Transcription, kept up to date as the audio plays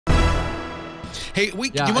Hey, do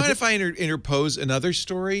you mind if I interpose another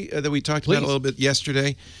story that we talked about a little bit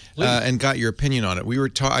yesterday and got your opinion on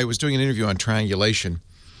it? I was doing an interview on triangulation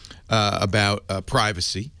about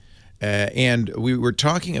privacy, and we were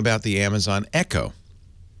talking about the Amazon Echo.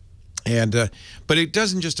 And but it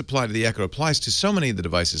doesn't just apply to the Echo; it applies to so many of the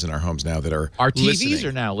devices in our homes now that are our TVs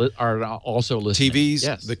listening. are also listening. TVs,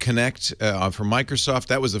 yes. the Kinect from Microsoft.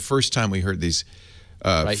 That was the first time we heard these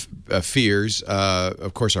fears.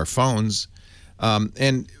 Of course, our phones.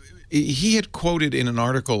 And he had quoted in an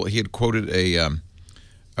article. He had quoted a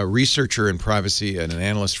researcher in privacy and an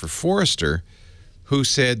analyst for Forrester, who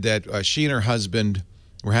said that she and her husband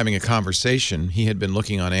were having a conversation. He had been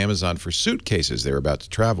looking on Amazon for suitcases. They were about to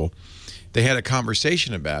travel. They had a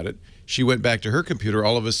conversation about it. She went back to her computer.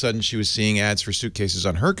 All of a sudden, she was seeing ads for suitcases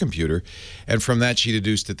on her computer. And from that, she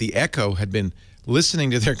deduced that the Echo had been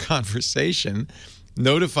listening to their conversation,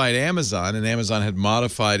 notified Amazon, and Amazon had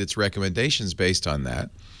modified its recommendations based on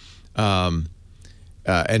that.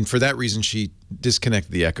 And for that reason, she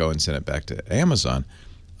disconnected the Echo and sent it back to Amazon.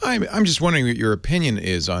 I'm just wondering what your opinion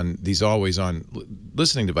is on these always-on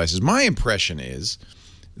listening devices. My impression is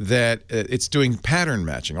that it's doing pattern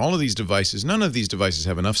matching. All of these devices, none of these devices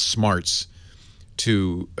have enough smarts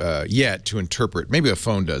to yet to interpret. Maybe a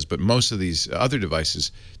phone does, but most of these other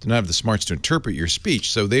devices do not have the smarts to interpret your speech.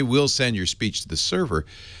 So they will send your speech to the server,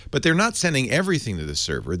 but they're not sending everything to the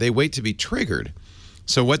server. They wait to be triggered.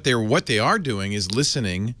 So what they are doing is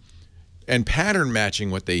listening and pattern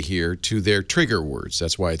matching what they hear to their trigger words.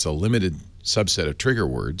 That's why it's a limited subset of trigger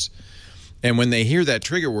words. And when they hear that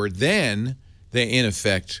trigger word, then they in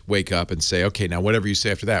effect wake up and say, okay, now whatever you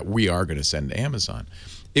say after that, we are going to send to Amazon.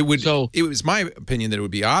 It was my opinion that it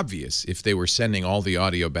would be obvious if they were sending all the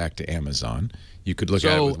audio back to Amazon. You could look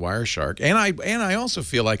at it with Wireshark. And I also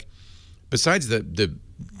feel like, besides the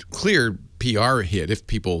clear PR hit, if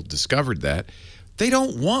people discovered that, they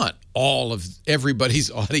don't want all of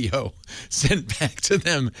everybody's audio sent back to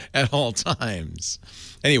them at all times.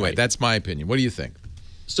 Anyway, that's my opinion. What do you think?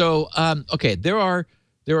 So, okay, there are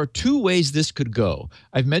two ways this could go.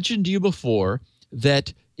 I've mentioned to you before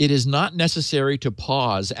that it is not necessary to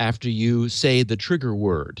pause after you say the trigger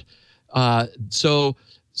word. And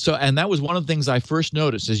that was one of the things I first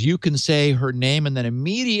noticed, is you can say her name and then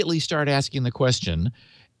immediately start asking the question.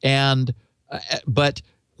 And but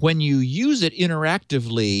when you use it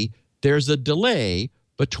interactively, there's a delay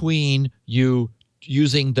between you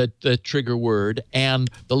using the trigger word and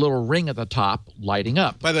the little ring at the top lighting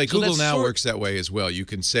up. By the way, Google now works that way as well. You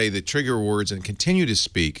can say the trigger words and continue to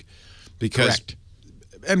speak because... Correct.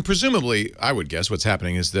 And presumably, I would guess what's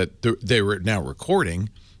happening is that they were now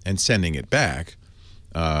recording and sending it back.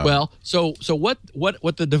 Well, so what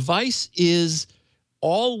the device is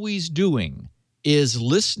always doing is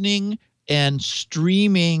listening and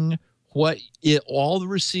streaming all the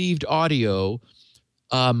received audio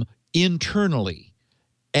internally,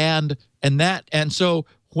 and so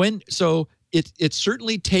it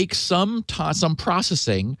certainly takes some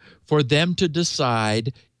processing for them to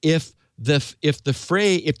decide if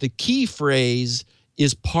the key phrase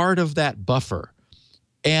is part of that buffer.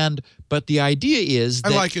 But the idea is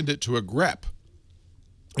that I likened it to a grep.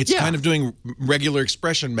 It's kind of doing regular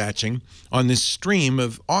expression matching on this stream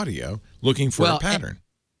of audio, looking for a pattern.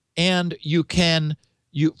 And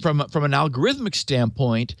from an algorithmic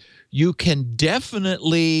standpoint, you can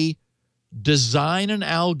definitely design an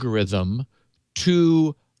algorithm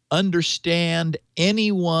to understand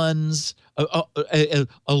anyone's a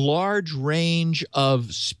large range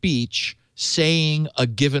of speech saying a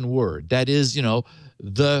given word. That is,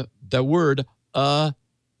 the word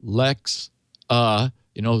Lex,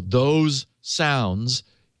 those sounds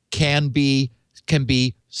can be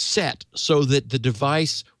set so that the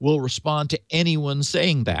device will respond to anyone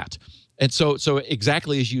saying that. And so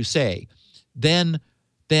exactly as you say, then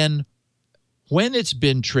when it's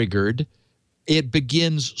been triggered, it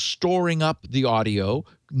begins storing up the audio,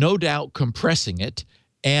 no doubt compressing it,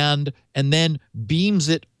 and then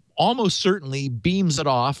almost certainly beams it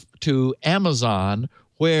off to Amazon,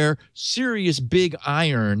 where Sirius Big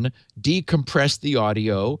Iron decompress the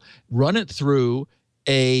audio, run it through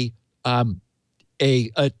a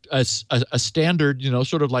standard,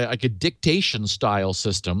 sort of like a dictation style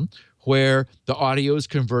system, where the audio is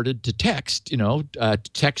converted to text,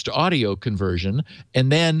 text to audio conversion,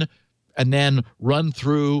 and then run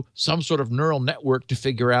through some sort of neural network to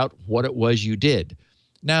figure out what it was you did.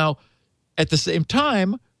 Now, at the same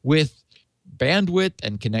time, with bandwidth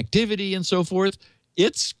and connectivity and so forth,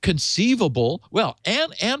 it's conceivable,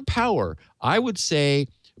 and power. I would say,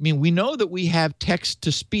 we know that we have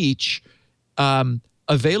text-to-speech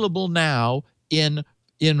available now in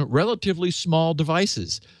in relatively small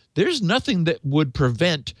devices. There's nothing that would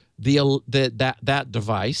prevent that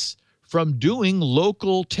device from doing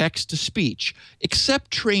local text-to-speech,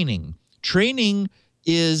 except training. Training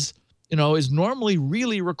is normally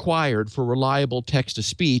really required for reliable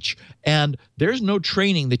text-to-speech, and there's no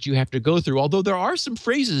training that you have to go through, although there are some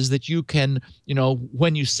phrases that you can,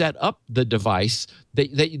 when you set up the device,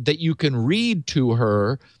 that you can read to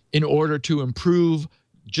her in order to improve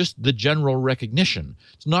just the general recognition.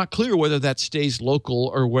 It's not clear whether that stays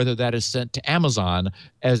local or whether that is sent to Amazon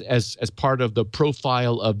as part of the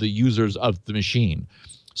profile of the users of the machine.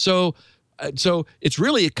 So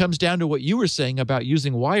it comes down to what you were saying about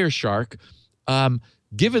using Wireshark.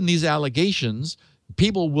 Given these allegations,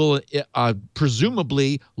 people will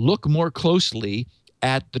presumably look more closely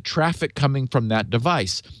at the traffic coming from that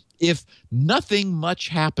device. If nothing much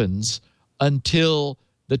happens until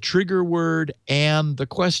the trigger word and the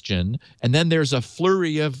question, and then there's a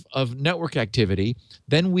flurry of network activity,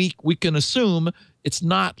 then we can assume it's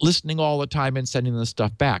not listening all the time and sending the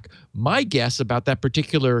stuff back. My guess about that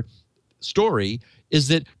particular story is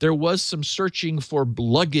that there was some searching for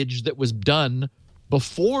luggage that was done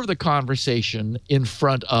before the conversation in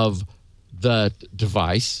front of the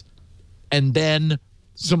device, and then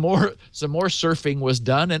some more surfing was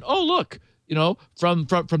done, and oh look, from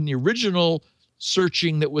the original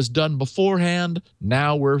searching that was done beforehand,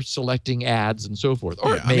 now we're selecting ads and so forth.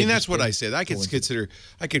 Or yeah, I mean, that's what I said. I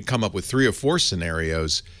could come up with 3 or 4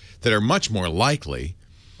 scenarios that are much more likely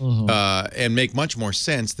and make much more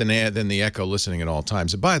sense than the Echo listening at all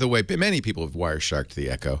times. And by the way, many people have Wiresharked the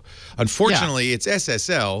Echo. Unfortunately, it's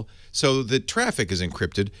SSL, so the traffic is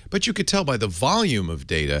encrypted, but you could tell by the volume of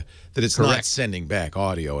data that it's not sending back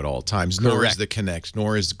audio at all times, nor is the Connect,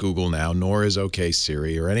 nor is Google Now, nor is OK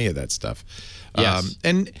Siri or any of that stuff. Yes.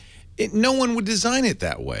 No one would design it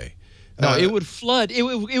that way. No, it would flood. It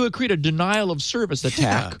would create a denial of service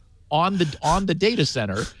attack on the data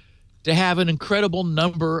center to have an incredible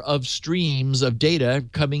number of streams of data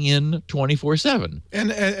coming in 24/7.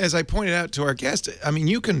 And as I pointed out to our guest, I mean,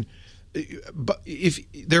 but if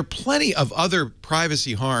there are plenty of other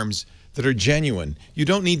privacy harms that are genuine, you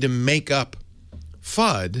don't need to make up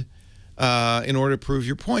FUD in order to prove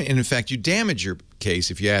your point. And in fact, you damage your case,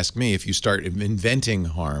 if you ask me, if you start inventing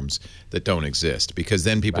harms that don't exist, because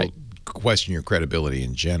then people question your credibility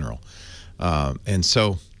in general. And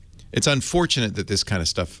so it's unfortunate that this kind of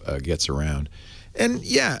stuff gets around. And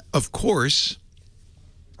yeah, of course,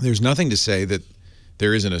 there's nothing to say that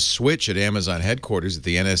there isn't a switch at Amazon headquarters that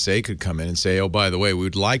the NSA could come in and say, oh, by the way, we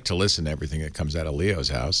would like to listen to everything that comes out of Leo's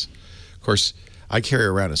house. Of course, I carry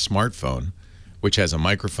around a smartphone, which has a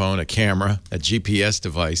microphone, a camera, a GPS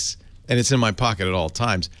device, and it's in my pocket at all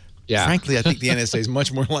times. Yeah. Frankly, I think the NSA is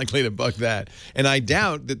much more likely to bug that. And I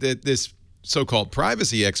doubt that this so-called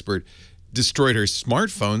privacy expert destroyed her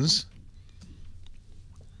smartphones.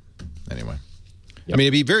 Anyway. Yep. I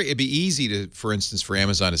mean, it'd be easy to, for instance, for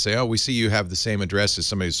Amazon to say, oh, we see you have the same address as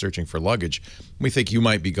somebody who's searching for luggage. We think you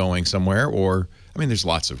might be going somewhere. Or, I mean, there's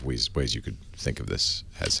lots of ways you could think of this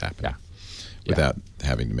as happening. Yeah. Without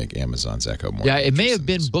having to make Amazon's Echo more. Yeah, it may have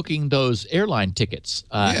been booking those airline tickets.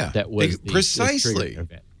 That was precisely.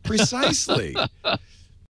 Precisely.